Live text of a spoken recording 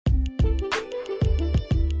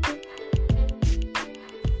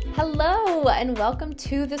Hello, and welcome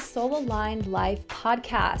to the Soul Aligned Life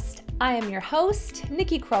podcast. I am your host,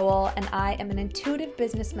 Nikki Crowell, and I am an intuitive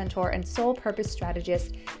business mentor and soul purpose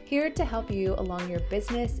strategist here to help you along your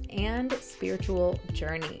business and spiritual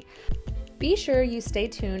journey. Be sure you stay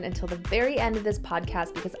tuned until the very end of this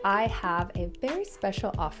podcast because I have a very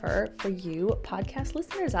special offer for you podcast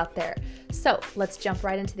listeners out there. So let's jump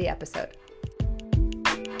right into the episode.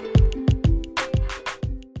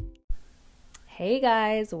 Hey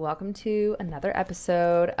guys, welcome to another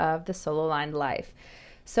episode of the Soul Aligned Life.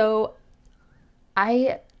 So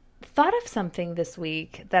I thought of something this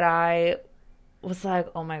week that I was like,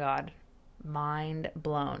 oh my God, mind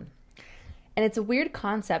blown. And it's a weird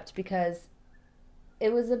concept because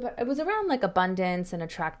it was around like abundance and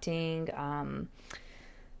attracting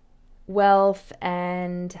wealth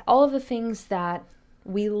and all of the things that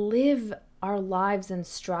we live our lives and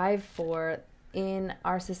strive for in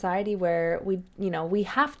our society where we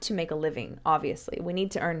have to make a living. Obviously, we need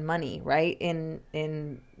to earn money, right?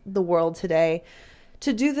 In the world today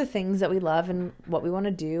to do the things that we love and what we want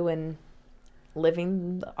to do and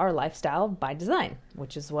living our lifestyle by design,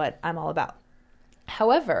 which is what I'm all about.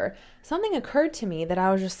 However, something occurred to me that I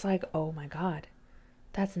was just like, oh my God,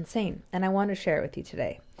 that's insane. And I want to share it with you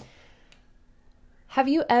today. Have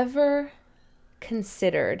you ever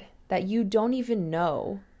considered that you don't even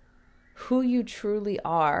know who you truly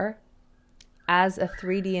are as a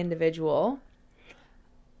 3D individual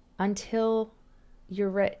until you're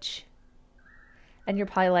rich? And you're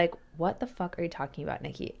probably like, what the fuck are you talking about,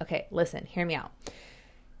 Nikki? Okay, listen, hear me out.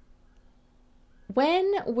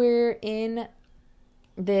 When we're in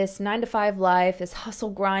this 9-to-5 life, this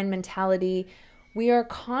hustle grind mentality, we are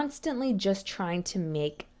constantly just trying to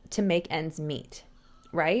make ends meet,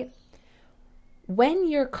 right? When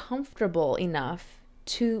you're comfortable enough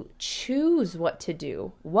to choose what to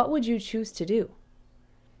do, what would you choose to do?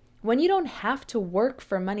 When you don't have to work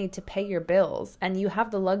for money to pay your bills and you have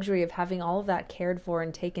the luxury of having all of that cared for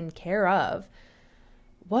and taken care of,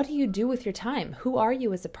 what do you do with your time? Who are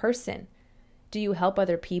you as a person? Do you help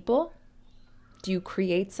other people? Do you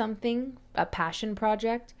create something, a passion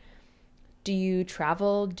project? Do you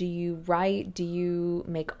travel? Do you write? Do you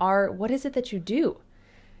make art? What is it that you do?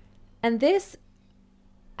 And this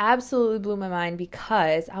absolutely blew my mind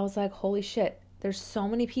because I was like, holy shit, there's so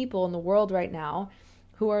many people in the world right now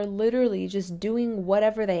who are literally just doing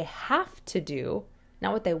whatever they have to do,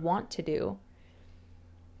 not what they want to do,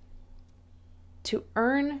 to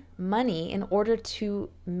earn money in order to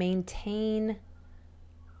maintain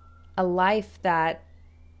a life that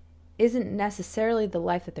isn't necessarily the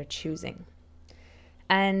life that they're choosing.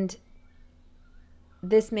 And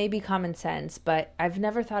this may be common sense, but I've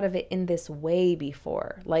never thought of it in this way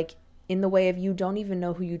before. Like in the way of you don't even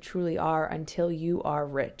know who you truly are until you are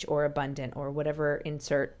rich or abundant or whatever,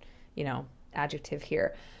 insert, adjective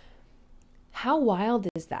here. How wild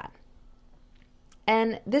is that?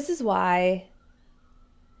 And this is why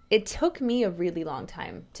it took me a really long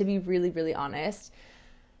time, to be really, really honest,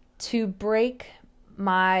 to break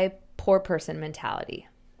my poor person mentality.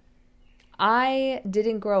 I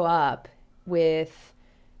didn't grow up with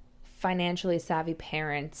financially savvy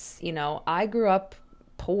parents. I grew up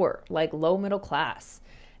poor, like low middle class.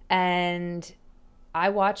 And I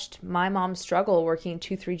watched my mom struggle working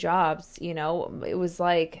 2-3 jobs. It was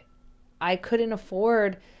like I couldn't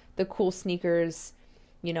afford the cool sneakers,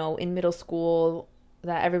 in middle school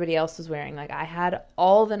that everybody else was wearing. Like I had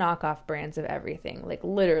all the knockoff brands of everything, like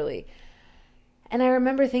literally. And I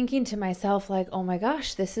remember thinking to myself, like, oh my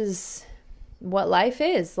gosh, this is what life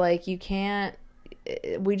is. Like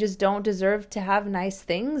we just don't deserve to have nice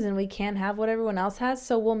things and we can't have what everyone else has.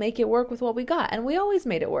 So we'll make it work with what we got. And we always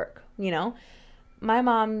made it work. My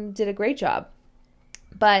mom did a great job,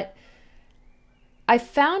 but I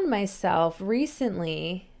found myself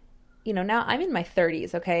recently, now I'm in my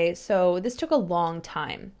 30s. Okay. So this took a long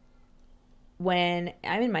time. When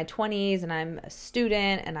I'm in my 20s and I'm a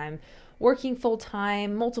student and I'm working full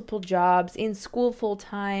time, multiple jobs, in school full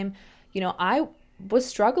time, I was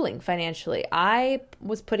struggling financially. I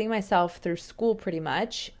was putting myself through school pretty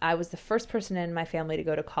much. I was the first person in my family to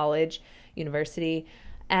go to college, university,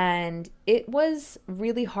 and it was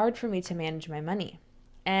really hard for me to manage my money.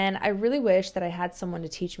 And I really wish that I had someone to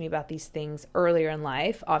teach me about these things earlier in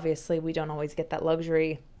life. Obviously, we don't always get that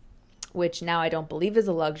luxury, which now I don't believe is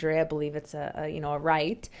a luxury. I believe it's a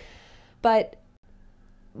right. But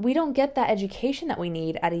we don't get that education that we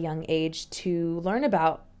need at a young age to learn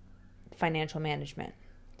about financial management.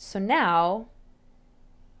 So now,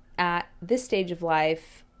 at this stage of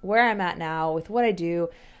life, where I'm at now with what I do,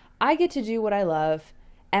 I get to do what I love,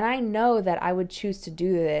 and I know that I would choose to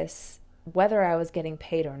do this whether I was getting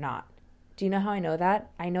paid or not. Do you know how I know that?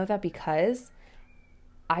 I know that because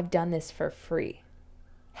I've done this for free,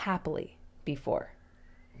 happily, before.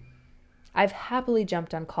 I've happily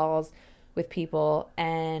jumped on calls with people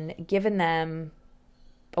and given them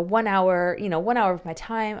a 1 hour, 1 hour of my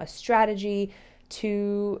time, a strategy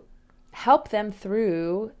to help them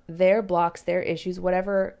through their blocks, their issues,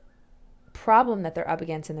 whatever problem that they're up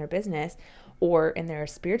against in their business or in their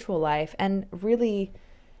spiritual life, and really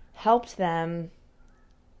helped them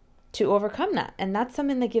to overcome that. And that's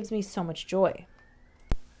something that gives me so much joy.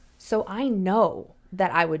 So I know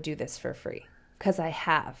that I would do this for free because I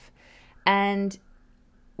have. And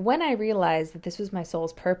when I realized that this was my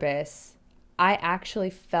soul's purpose, I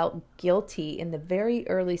actually felt guilty in the very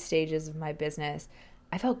early stages of my business.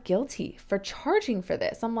 I felt guilty for charging for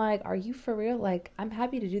this. I'm like, are you for real? Like, I'm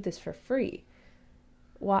happy to do this for free.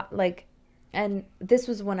 What, like, and this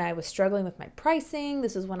was when I was struggling with my pricing.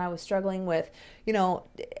 This is when I was struggling with,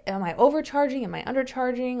 am I overcharging? Am I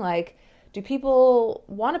undercharging? Like, do people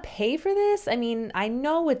want to pay for this? I mean, I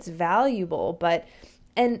know it's valuable,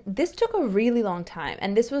 and this took a really long time.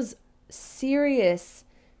 And this was serious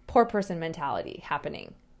poor person mentality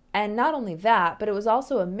happening. And not only that, but it was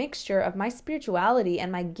also a mixture of my spirituality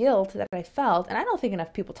and my guilt that I felt. And I don't think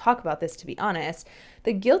enough people talk about this, to be honest.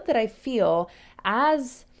 The guilt that I feel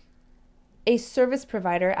as a service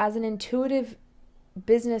provider, as an intuitive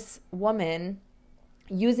business woman,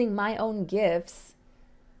 using my own gifts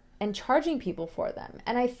and charging people for them.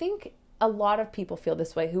 And I think a lot of people feel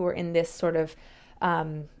this way who are in this sort of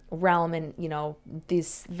realm and,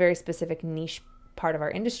 these very specific niche part of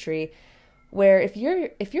our industry, where if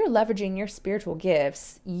you're leveraging your spiritual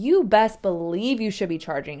gifts, you best believe you should be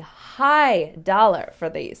charging high dollar for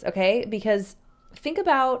these, okay? Because think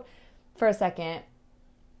about for a second,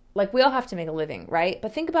 like, we all have to make a living, right?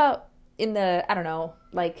 But think about in the,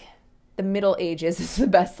 the Middle Ages is the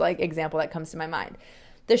best example that comes to my mind.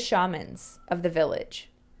 The shamans of the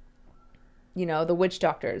village, the witch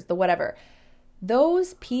doctors, the whatever.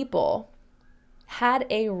 Those people had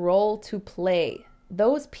a role to play.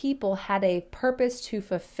 Those people had a purpose to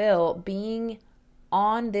fulfill, being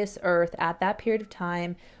on this earth at that period of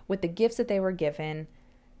time with the gifts that they were given.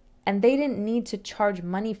 And they didn't need to charge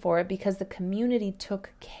money for it because the community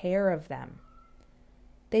took care of them.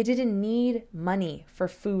 They didn't need money for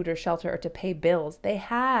food or shelter or to pay bills. They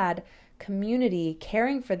had community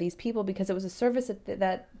caring for these people because it was a service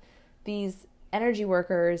that these energy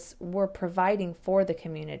workers were providing for the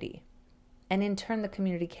community. And in turn, the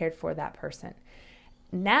community cared for that person.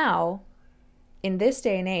 Now, in this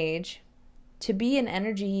day and age, to be an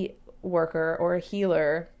energy worker or a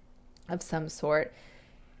healer of some sort,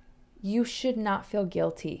 you should not feel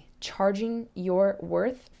guilty charging your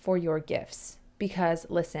worth for your gifts. Because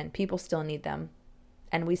listen, people still need them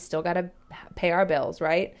and we still got to pay our bills,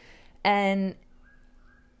 right? And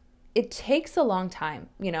it takes a long time,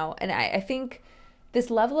 and I think this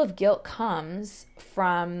level of guilt comes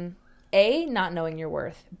from A, not knowing your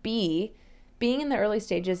worth, B, being in the early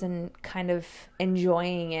stages and kind of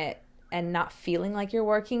enjoying it and not feeling like you're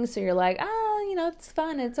working. So you're like, it's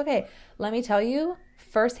fun. It's okay. Let me tell you,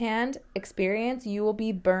 firsthand experience, you will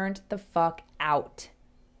be burnt the fuck out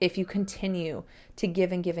if you continue to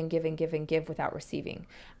give and give and give and give and give without receiving.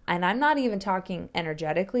 And I'm not even talking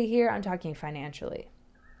energetically here. I'm talking financially.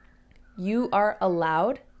 You are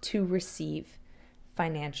allowed to receive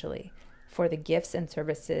financially for the gifts and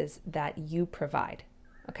services that you provide.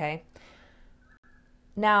 Okay.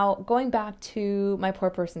 Now, going back to my poor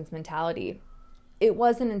person's mentality, it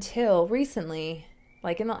wasn't until recently,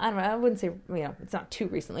 I wouldn't say, it's not too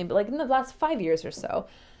recently, but in the last 5 years or so,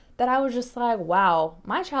 that I was just like, wow,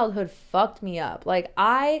 my childhood fucked me up.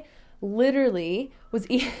 I literally was,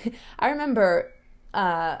 I remember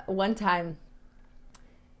one time,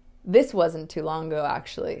 this wasn't too long ago,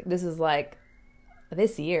 actually. This is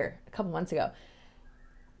this year, a couple months ago.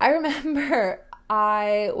 I remember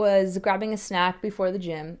I was grabbing a snack before the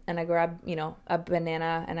gym, and I grabbed, a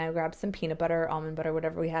banana, and I grabbed some peanut butter, almond butter,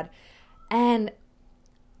 whatever we had. And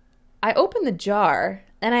I opened the jar,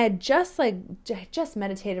 and I had just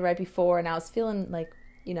meditated right before, and I was feeling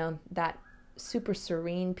that super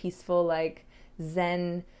serene, peaceful,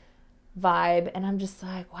 Zen vibe. And I'm just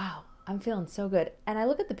like, wow, I'm feeling so good. And I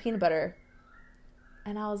look at the peanut butter,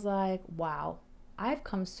 and I was like, wow, I've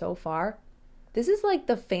come so far. This is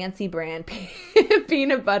the fancy brand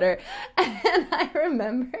peanut butter. And I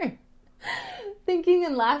remember thinking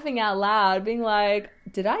and laughing out loud, being like,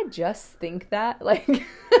 did I just think that?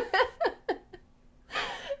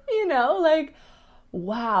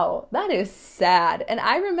 Wow, that is sad. And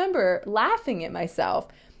I remember laughing at myself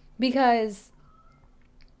because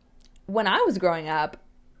when I was growing up,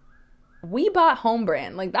 we bought home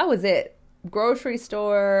brand. Like, that was it. Grocery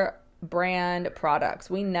store brand products.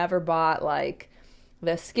 We never bought like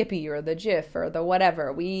the Skippy or the Jif or the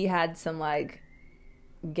whatever. We had some like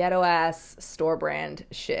ghetto ass store brand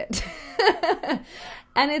shit.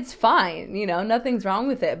 And it's fine, you know, nothing's wrong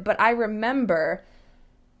with it. But I remember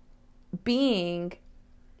being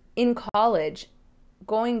in college,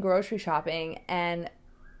 going grocery shopping and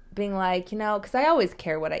being like, you know, because I always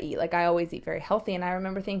care what I eat. Like, I always eat very healthy. And I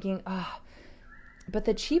remember thinking, oh, but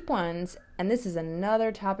the cheap ones, and this is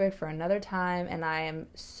another topic for another time, and I am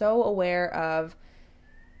so aware of,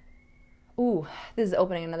 this is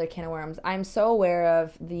opening another can of worms. I'm so aware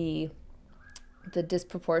of the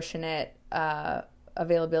disproportionate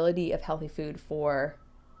availability of healthy food for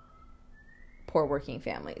poor working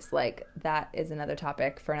families. Like, that is another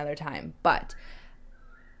topic for another time. But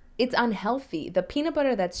it's unhealthy. The peanut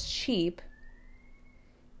butter that's cheap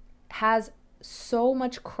has so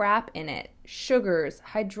much crap in it. Sugars,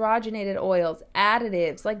 hydrogenated oils,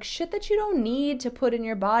 additives, like shit that you don't need to put in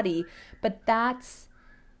your body. But that's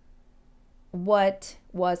what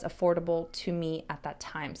was affordable to me at that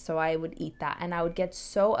time. So I would eat that. And I would get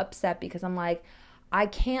so upset because I'm like, I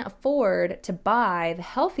can't afford to buy the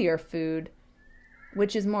healthier food,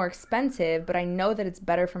 which is more expensive, but I know that it's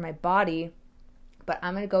better for my body. But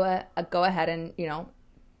I'm going to go ahead and, you know,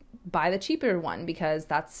 buy the cheaper one because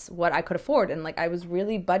that's what I could afford. And like, I was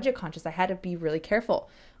really budget conscious. I had to be really careful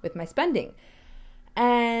with my spending.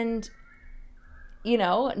 And, you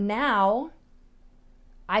know, now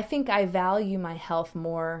I think I value my health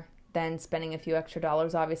more than spending a few extra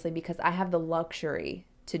dollars, obviously, because I have the luxury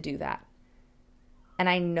to do that. And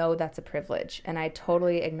I know that's a privilege, and I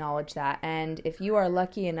totally acknowledge that. And if you are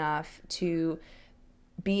lucky enough to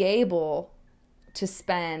be able to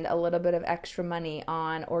spend a little bit of extra money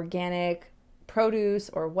on organic produce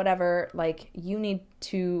or whatever, like, you need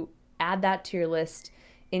to add that to your list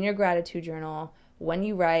in your gratitude journal when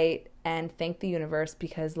you write and thank the universe,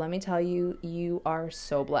 because let me tell you, you are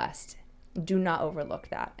so blessed. Do not overlook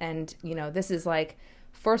that. And, you know, this is like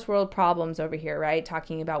first world problems over here, right?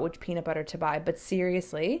 Talking about which peanut butter to buy. But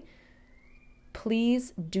seriously,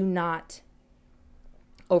 please do not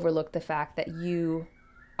overlook the fact that you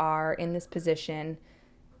are in this position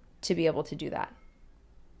to be able to do that.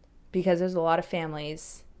 Because there's a lot of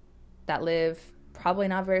families that live probably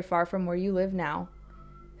not very far from where you live now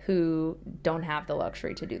who don't have the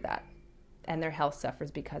luxury to do that. And their health suffers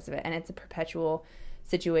because of it. And it's a perpetual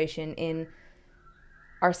situation in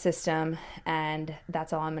our system. And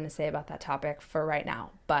that's all I'm going to say about that topic for right now.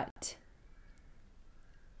 But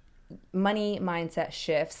money mindset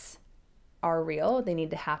shifts are real. They need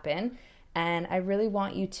to happen. And I really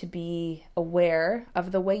want you to be aware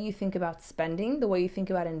of the way you think about spending, the way you think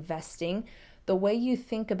about investing, the way you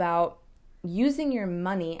think about using your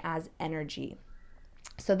money as energy.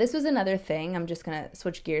 So this was another thing. I'm just going to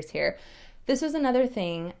switch gears here. This was another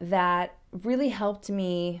thing that really helped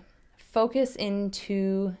me focus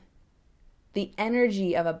into the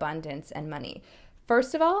energy of abundance and money.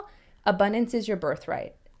 First of all, abundance is your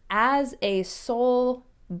birthright. As a soul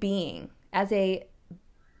being, as a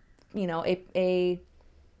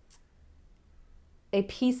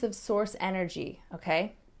piece of source energy,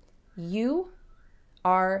 okay? You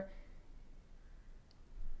are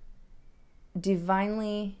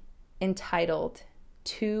divinely entitled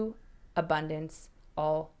to abundance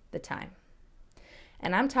all the time.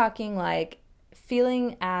 And I'm talking like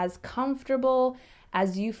feeling as comfortable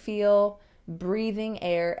as you feel breathing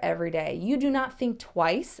air every day. You do not think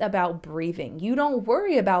twice about breathing. You don't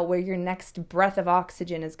worry about where your next breath of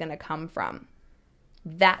oxygen is going to come from.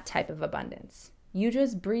 That type of abundance. You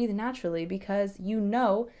just breathe naturally because you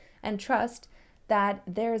know and trust that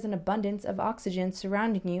there is an abundance of oxygen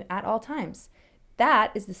surrounding you at all times.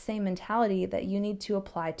 That is the same mentality that you need to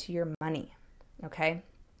apply to your money, okay?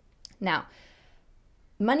 Now,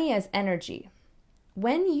 money as energy.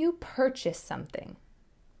 When you purchase something,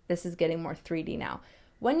 this is getting more 3D now.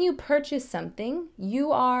 When you purchase something,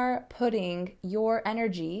 you are putting your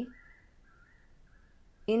energy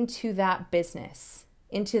into that business,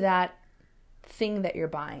 into that thing that you're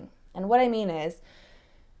buying. And what I mean is,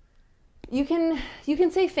 you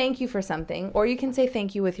can say thank you for something, or you can say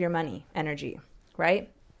thank you with your money energy, right?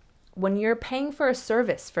 When you're paying for a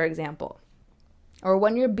service, for example, or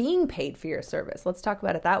when you're being paid for your service, let's talk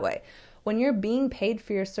about it that way. When you're being paid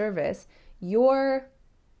for your service, you're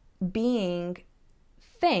being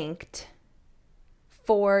thanked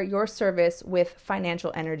for your service with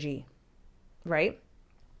financial energy, right?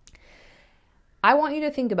 I want you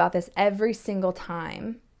to think about this every single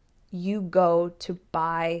time you go to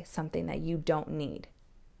buy something that you don't need.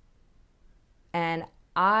 And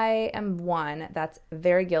I am one that's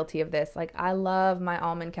very guilty of this. Like, I love my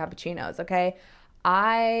almond cappuccinos, okay?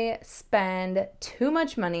 I spend too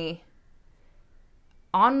much money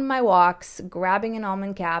on my walks, grabbing an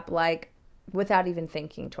almond cap, like, without even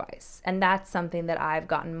thinking twice. And that's something that I've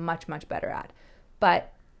gotten much, much better at.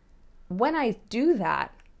 But when I do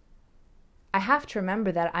that, I have to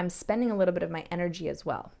remember that I'm spending a little bit of my energy as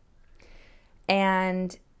well.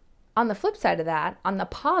 And on the flip side of that, on the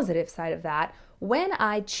positive side of that, when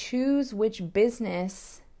I choose which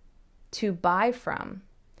business to buy from,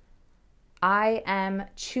 I am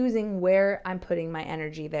choosing where I'm putting my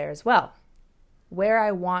energy there as well, where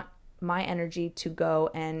I want my energy to go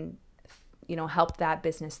and, help that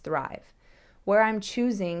business thrive, where I'm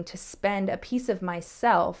choosing to spend a piece of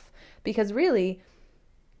myself, because really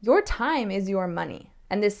your time is your money.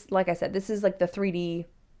 And this, like I said, this is like the 3D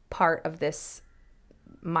part of this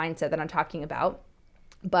mindset that I'm talking about.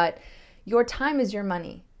 But your time is your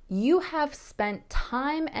money. You have spent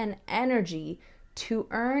time and energy to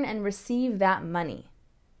earn and receive that money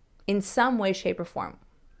in some way, shape, or form.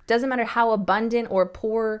 Doesn't matter how abundant or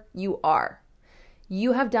poor you are.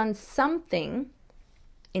 You have done something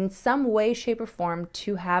in some way, shape, or form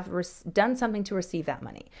to have done something to receive that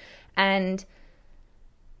money. And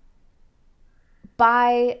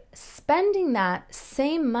by spending that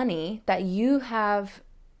same money that you have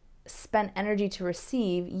spent energy to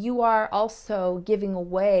receive, you are also giving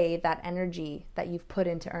away that energy that you've put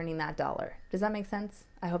into earning that dollar. Does that make sense?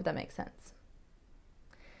 I hope that makes sense.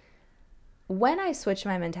 When I switched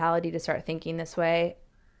my mentality to start thinking this way,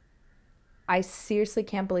 I seriously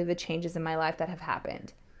can't believe the changes in my life that have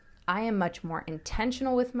happened. I am much more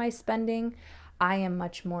intentional with my spending. I am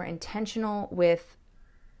much more intentional with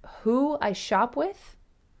who I shop with.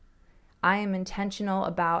 I am intentional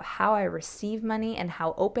about how I receive money and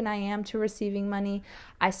how open I am to receiving money.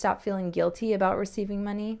 I stop feeling guilty about receiving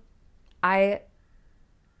money. I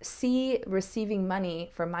see receiving money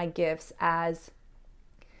for my gifts as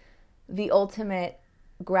the ultimate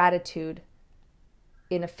gratitude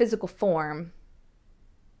in a physical form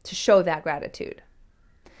to show that gratitude.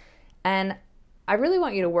 And I really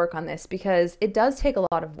want you to work on this because it does take a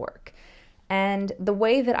lot of work. And the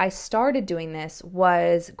way that I started doing this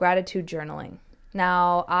was gratitude journaling.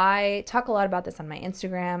 Now, I talk a lot about this on my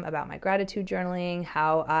Instagram, about my gratitude journaling,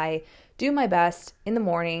 how I do my best in the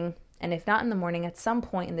morning, and if not in the morning, at some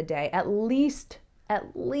point in the day, at least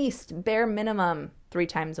bare minimum 3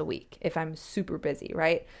 times a week if I'm super busy,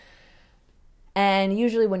 right? And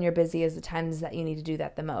usually when you're busy is the times that you need to do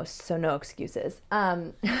that the most, so no excuses.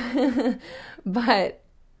 But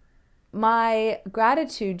my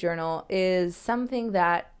gratitude journal is something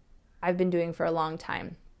that I've been doing for a long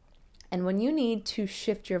time. And when you need to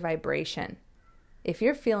shift your vibration, if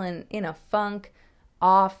you're feeling in a funk,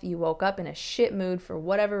 off, you woke up in a shit mood for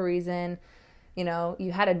whatever reason,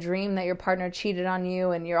 you had a dream that your partner cheated on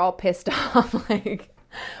you and you're all pissed off, like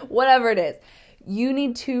whatever it is, you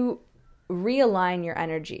need to realign your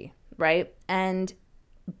energy, right? And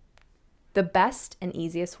the best and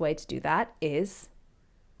easiest way to do that is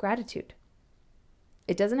gratitude.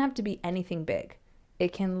 It doesn't have to be anything big.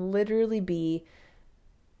 It can literally be,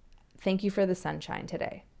 thank you for the sunshine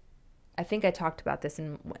today. I think I talked about this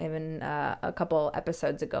in a couple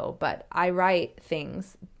episodes ago, but I write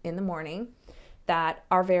things in the morning that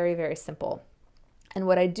are very, very simple. And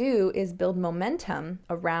what I do is build momentum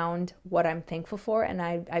around what I'm thankful for. And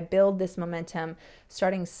I build this momentum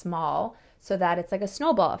starting small so that it's like a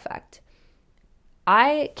snowball effect.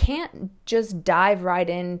 I can't just dive right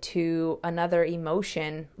into another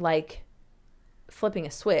emotion like flipping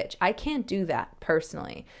a switch. I can't do that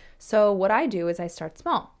personally. So what I do is I start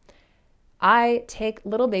small. I take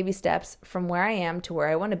little baby steps from where I am to where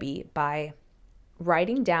I want to be by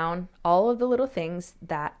writing down all of the little things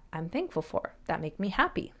that I'm thankful for that make me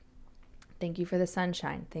happy. Thank you for the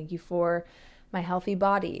sunshine. Thank you for my healthy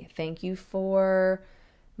body. Thank you for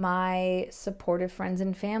my supportive friends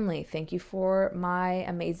and family. Thank you for my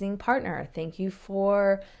amazing partner. Thank you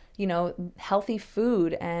for, healthy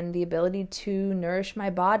food and the ability to nourish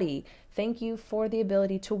my body. Thank you for the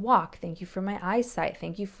ability to walk. Thank you for my eyesight.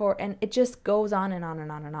 Thank you for, and it just goes on and on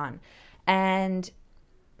and on and on. And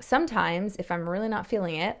sometimes, if I'm really not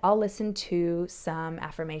feeling it, I'll listen to some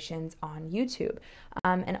affirmations on YouTube.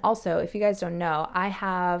 And also, if you guys don't know, I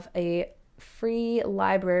have a free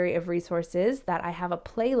library of resources that I have a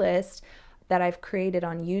playlist that I've created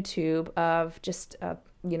on YouTube of just a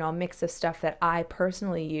mix of stuff that I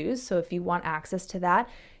personally use. So if you want access to that,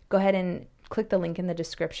 go ahead and click the link in the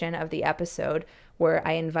description of the episode where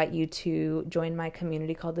I invite you to join my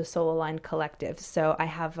community called the Soul Aligned Collective. So I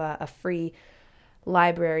have a free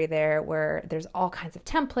library there where there's all kinds of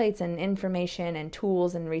templates and information and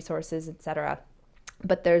tools and resources, etc.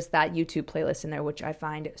 But there's that YouTube playlist in there, which I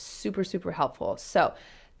find super, super helpful. So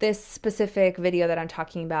this specific video that I'm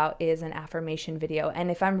talking about is an affirmation video. And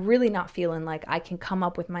if I'm really not feeling like I can come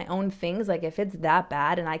up with my own things, like if it's that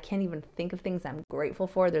bad and I can't even think of things I'm grateful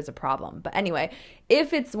for, there's a problem. But anyway,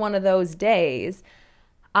 if it's one of those days,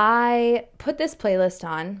 I put this playlist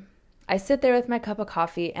on, I sit there with my cup of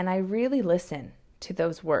coffee, and I really listen to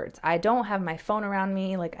those words. I don't have my phone around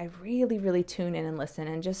me. Like, I really, really tune in and listen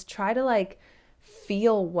and just try to like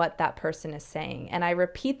feel what that person is saying. And I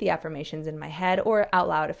repeat the affirmations in my head or out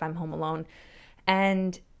loud if I'm home alone.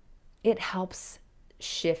 And it helps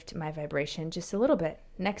shift my vibration just a little bit.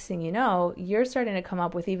 Next thing you know, you're starting to come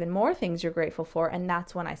up with even more things you're grateful for. And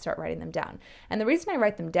that's when I start writing them down. And the reason I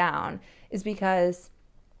write them down is because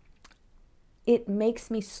it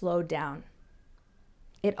makes me slow down.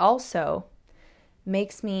 It also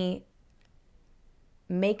makes me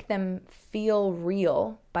make them feel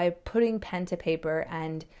real by putting pen to paper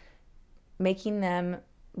and making them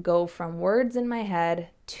go from words in my head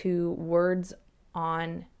to words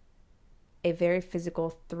on a very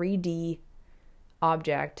physical 3D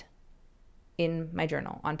object in my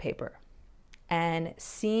journal on paper. And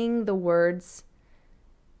seeing the words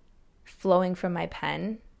flowing from my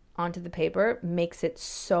pen onto the paper makes it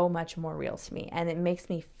so much more real to me, and it makes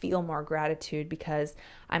me feel more gratitude because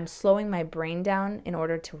I'm slowing my brain down in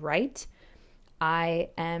order to write. I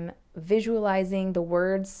am visualizing the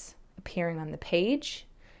words appearing on the page,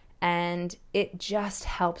 and it just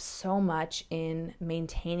helps so much in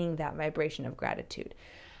maintaining that vibration of gratitude.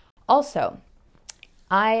 Also,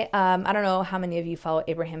 I don't know how many of you follow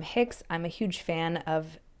Abraham Hicks. I'm a huge fan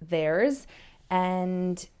of theirs,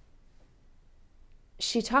 and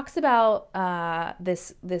she talks about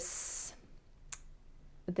this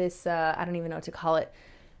I don't even know what to call it.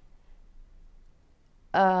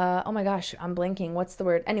 Oh my gosh, I'm blanking. What's the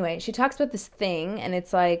word? Anyway, she talks about this thing, and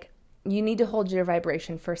it's like you need to hold your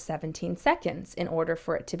vibration for 17 seconds in order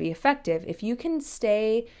for it to be effective. If you can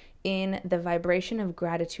stay in the vibration of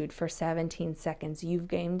gratitude for 17 seconds, you've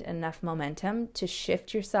gained enough momentum to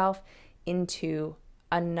shift yourself into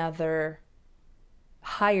another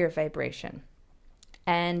higher vibration.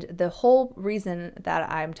 And the whole reason that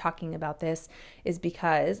I'm talking about this is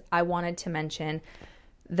because I wanted to mention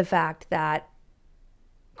the fact that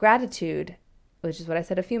gratitude, which is what I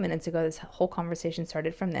said a few minutes ago, this whole conversation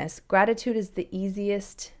started from this. Gratitude is the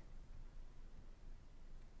easiest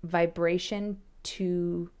vibration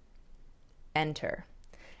to enter.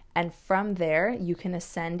 And from there, you can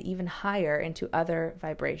ascend even higher into other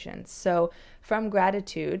vibrations. So from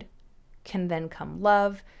gratitude can then come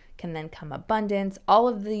love, can then come abundance, all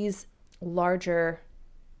of these larger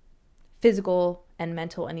physical and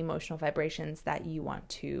mental and emotional vibrations that you want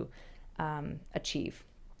to achieve.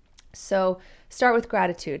 So start with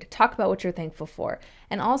gratitude. Talk about what you're thankful for.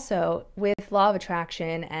 And also with law of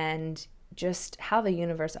attraction and just how the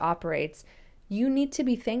universe operates, you need to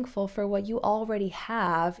be thankful for what you already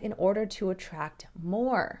have in order to attract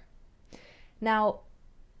more. Now,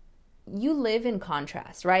 you live in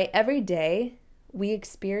contrast, right? Every day we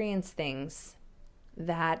experience things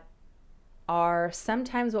that are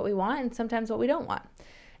sometimes what we want and sometimes what we don't want.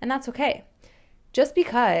 And that's okay. Just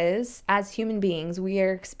because as human beings we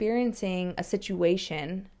are experiencing a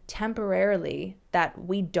situation temporarily that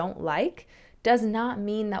we don't like does not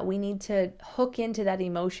mean that we need to hook into that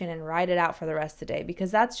emotion and ride it out for the rest of the day,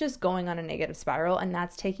 because that's just going on a negative spiral and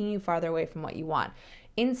that's taking you farther away from what you want.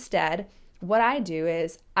 Instead, what I do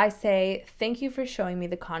is I say, thank you for showing me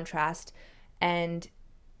the contrast and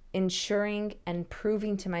ensuring and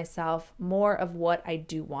proving to myself more of what I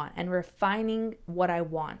do want and refining what I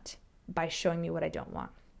want by showing me what I don't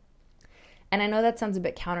want. And I know that sounds a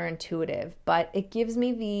bit counterintuitive, but it gives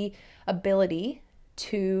me the ability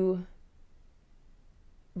to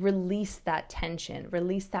release that tension,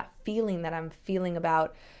 release that feeling that I'm feeling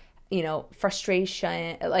about,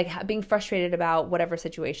 frustration, like being frustrated about whatever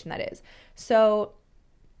situation that is. So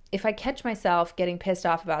if I catch myself getting pissed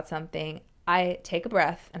off about something, I take a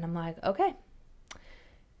breath and I'm like, okay,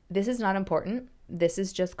 this is not important. This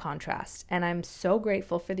is just contrast. And I'm so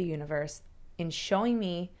grateful for the universe in showing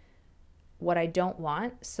me what I don't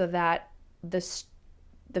want so that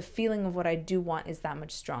the feeling of what I do want is that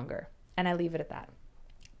much stronger. And I leave it at that.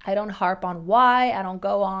 I don't harp on why. I don't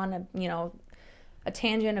go on, a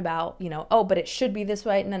tangent about, oh, but it should be this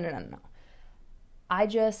way. No. I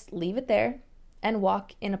just leave it there and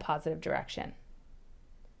walk in a positive direction.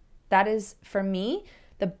 That is, for me,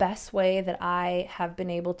 the best way that I have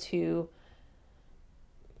been able to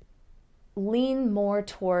lean more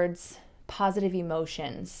towards positive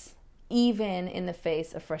emotions, even in the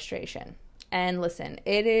face of frustration. And listen,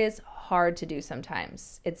 it is hard to do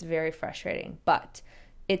sometimes. It's very frustrating, but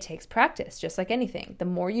it takes practice, just like anything. The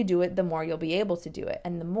more you do it, the more you'll be able to do it.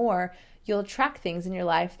 And the more you'll attract things in your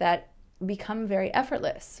life that become very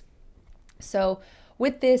effortless. So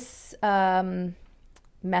with this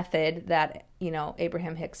method that,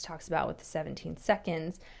 Abraham Hicks talks about with the 17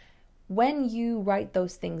 seconds, when you write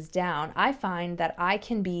those things down, I find that I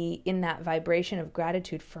can be in that vibration of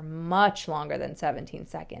gratitude for much longer than 17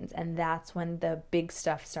 seconds. And that's when the big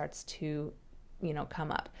stuff starts to,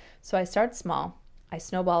 come up. So I start small, I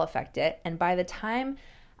snowball effect it. And by the time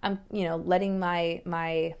I'm, letting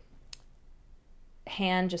my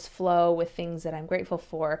hand just flow with things that I'm grateful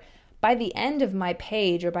for, by the end of my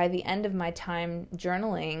page or by the end of my time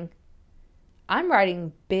journaling, I'm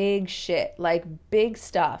writing big shit, like big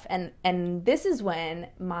stuff. And this is when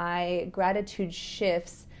my gratitude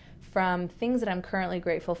shifts from things that I'm currently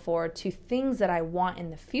grateful for to things that I want in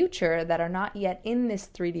the future that are not yet in this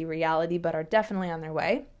 3D reality, but are definitely on their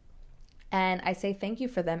way. And I say thank you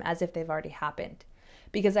for them as if they've already happened.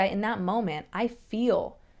 Because in that moment, I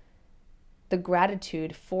feel the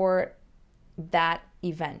gratitude for that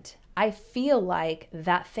event. I feel like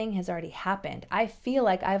that thing has already happened. I feel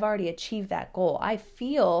like I've already achieved that goal. I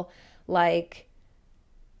feel like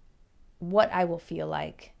what I will feel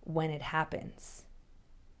like when it happens.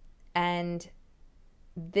 And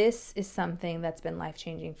this is something that's been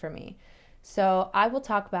life-changing for me. So I will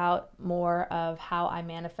talk about more of how I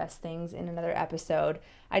manifest things in another episode.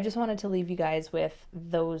 I just wanted to leave you guys with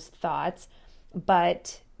those thoughts,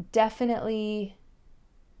 but definitely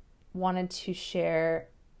wanted to share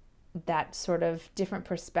that sort of different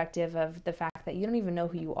perspective of the fact that you don't even know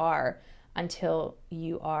who you are until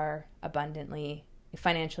you are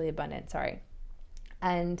financially abundant,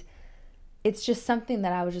 And it's just something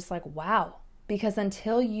that I was just like, wow, because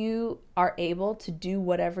until you are able to do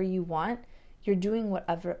whatever you want, you're doing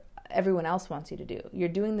whatever everyone else wants you to do. You're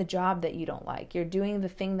doing the job that you don't like. You're doing the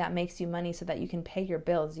thing that makes you money so that you can pay your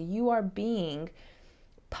bills. You are being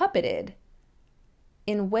puppeted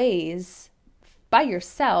in ways by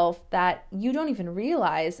yourself that you don't even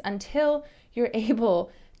realize until you're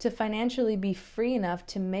able to financially be free enough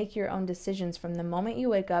to make your own decisions from the moment you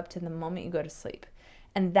wake up to the moment you go to sleep.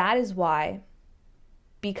 And that is why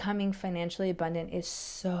becoming financially abundant is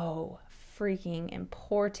so freaking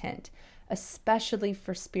important, especially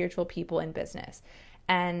for spiritual people in business.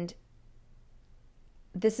 And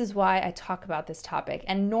this is why I talk about this topic.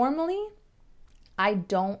 And normally, I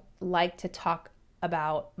don't like to talk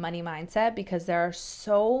about money mindset because there are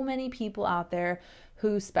so many people out there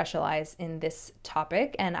who specialize in this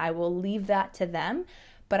topic, and I will leave that to them.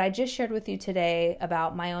 But I just shared with you today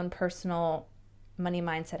about my own personal money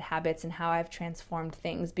mindset habits and how I've transformed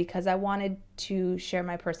things because I wanted to share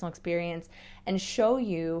my personal experience and show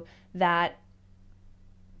you that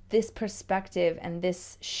this perspective and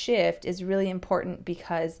this shift is really important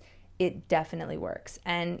because it definitely works.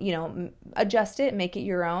 And, adjust it, make it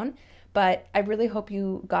your own. But I really hope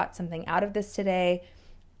you got something out of this today.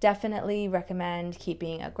 Definitely recommend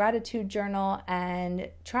keeping a gratitude journal and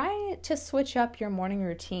try to switch up your morning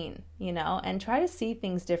routine, and try to see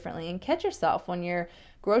things differently and catch yourself when you're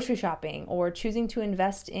grocery shopping or choosing to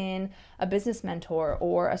invest in a business mentor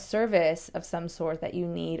or a service of some sort that you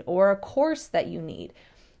need or a course that you need.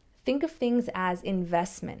 Think of things as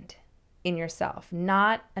investment in yourself,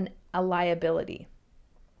 not a liability,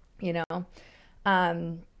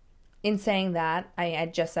 In saying that, I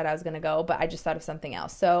just said I was going to go, but I just thought of something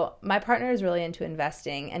else. So my partner is really into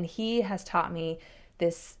investing, and he has taught me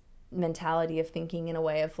this mentality of thinking in a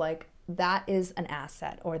way of like, that is an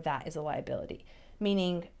asset or that is a liability.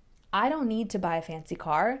 Meaning, I don't need to buy a fancy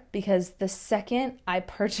car because the second I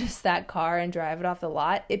purchase that car and drive it off the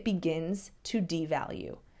lot, it begins to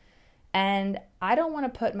devalue. And I don't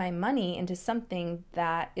want to put my money into something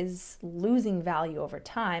that is losing value over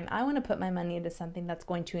time. I want to put my money into something that's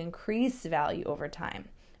going to increase value over time.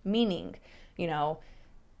 Meaning,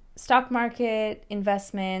 stock market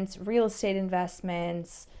investments, real estate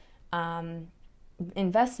investments,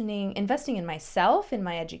 investing in myself, in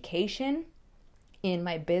my education, in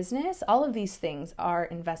my business. All of these things are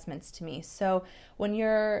investments to me. So when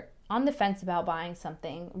you're on the fence about buying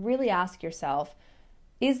something, really ask yourself,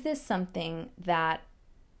 is this something that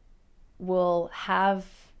will have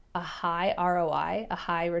a high ROI, a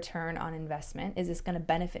high return on investment? Is this going to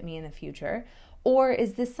benefit me in the future? Or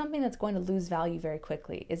is this something that's going to lose value very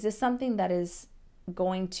quickly? Is this something that is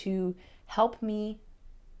going to help me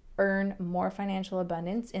earn more financial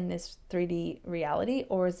abundance in this 3D reality?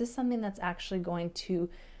 Or is this something that's actually going to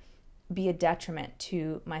be a detriment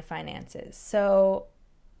to my finances. So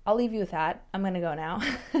I'll leave you with that. I'm going to go now.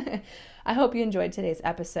 I hope you enjoyed today's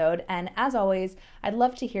episode. And as always, I'd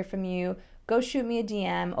love to hear from you. Go shoot me a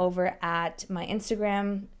DM over at my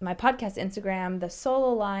Instagram, my podcast Instagram, the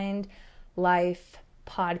Soul Aligned Life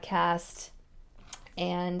Podcast.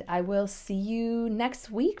 And I will see you next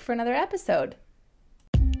week for another episode.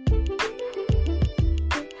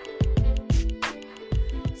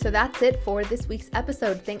 So that's it for this week's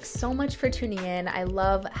episode. Thanks so much for tuning in. I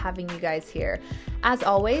love having you guys here. As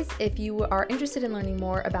always, if you are interested in learning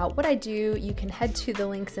more about what I do, you can head to the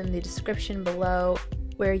links in the description below,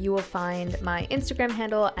 where you will find my Instagram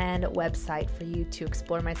handle and website for you to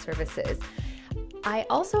explore my services. I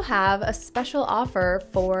also have a special offer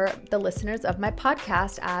for the listeners of my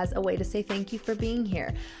podcast as a way to say thank you for being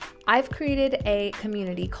here. I've created a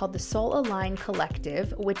community called the Soul Aligned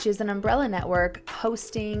Collective, which is an umbrella network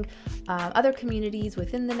hosting other communities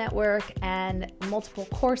within the network and multiple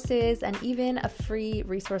courses and even a free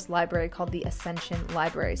resource library called the Ascension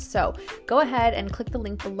Library. So go ahead and click the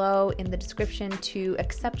link below in the description to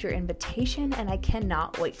accept your invitation, and I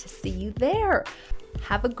cannot wait to see you there.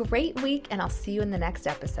 Have a great week, and I'll see you in the next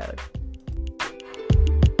episode.